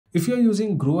If you're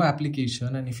using Groww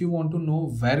application and if you want to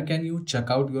know where can you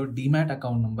check out your Demat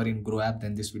account number in Groww app,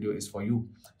 then this video is for you.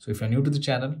 So if you're new to the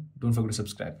channel, don't forget to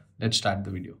subscribe. Let's start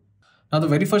the video. Now the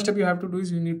very first step you have to do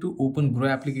is you need to open Groww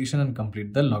application and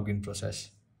complete the login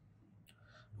process.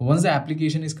 Once the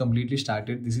application is completely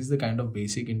started, this is the kind of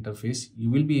basic interface you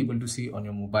will be able to see on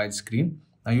your mobile screen.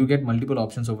 Now you get multiple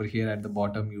options over here at the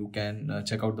bottom. You can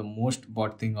check out the most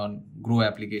bought thing on Groww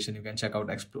application. You can check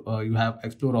out you have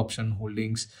explore option,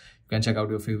 holdings. You can check out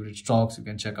your favorite stocks. You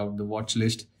can check out the watch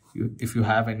list if you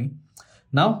have any.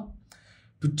 Now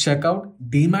to check out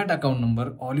Demat account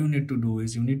number, all you need to do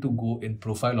is you need to go in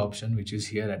profile option, which is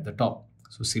here at the top.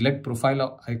 So select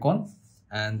profile icon.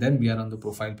 And then we are on the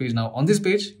profile page. Now on this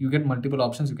page, you get multiple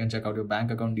options. You can check out your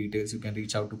bank account details. You can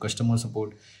reach out to customer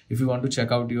support. If you want to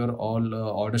check out your all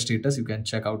order status, you can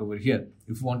check out over here.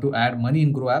 If you want to add money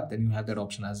in Groww app, then you have that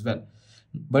option as well.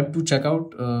 But to check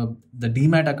out the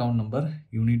Demat account number,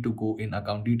 you need to go in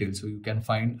account details. So you can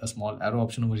find a small arrow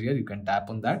option over here. You can tap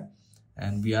on that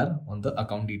and we are on the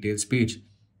account details page.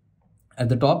 At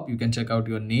the top, you can check out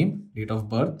your name, date of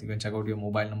birth. You can check out your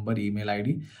mobile number, email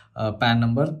ID, PAN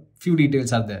number. Few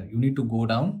details are there. You need to go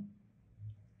down.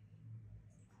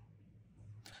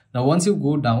 Now, once you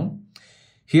go down,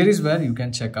 here is where you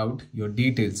can check out your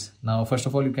details. Now, first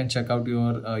of all, you can check out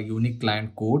your unique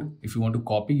client code. If you want to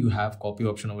copy, you have copy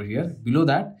option over here. Below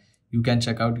that, you can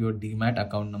check out your Demat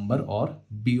account number or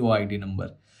BOID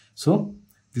number. So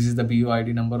this is the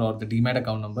BOID number or the Demat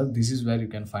account number. This is where you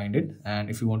can find it. And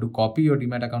if you want to copy your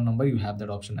Demat account number, you have that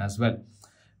option as well.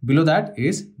 Below that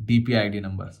is DPID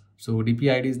number. So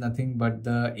DPID is nothing but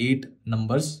the 8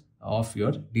 numbers of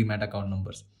your Demat account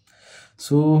numbers.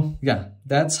 So yeah,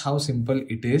 that's how simple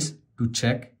it is to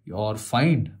check or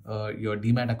find your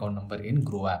Demat account number in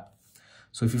Groww app.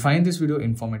 So if you find this video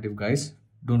informative, guys,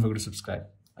 don't forget to subscribe.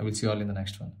 I will see you all in the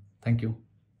next one. Thank you.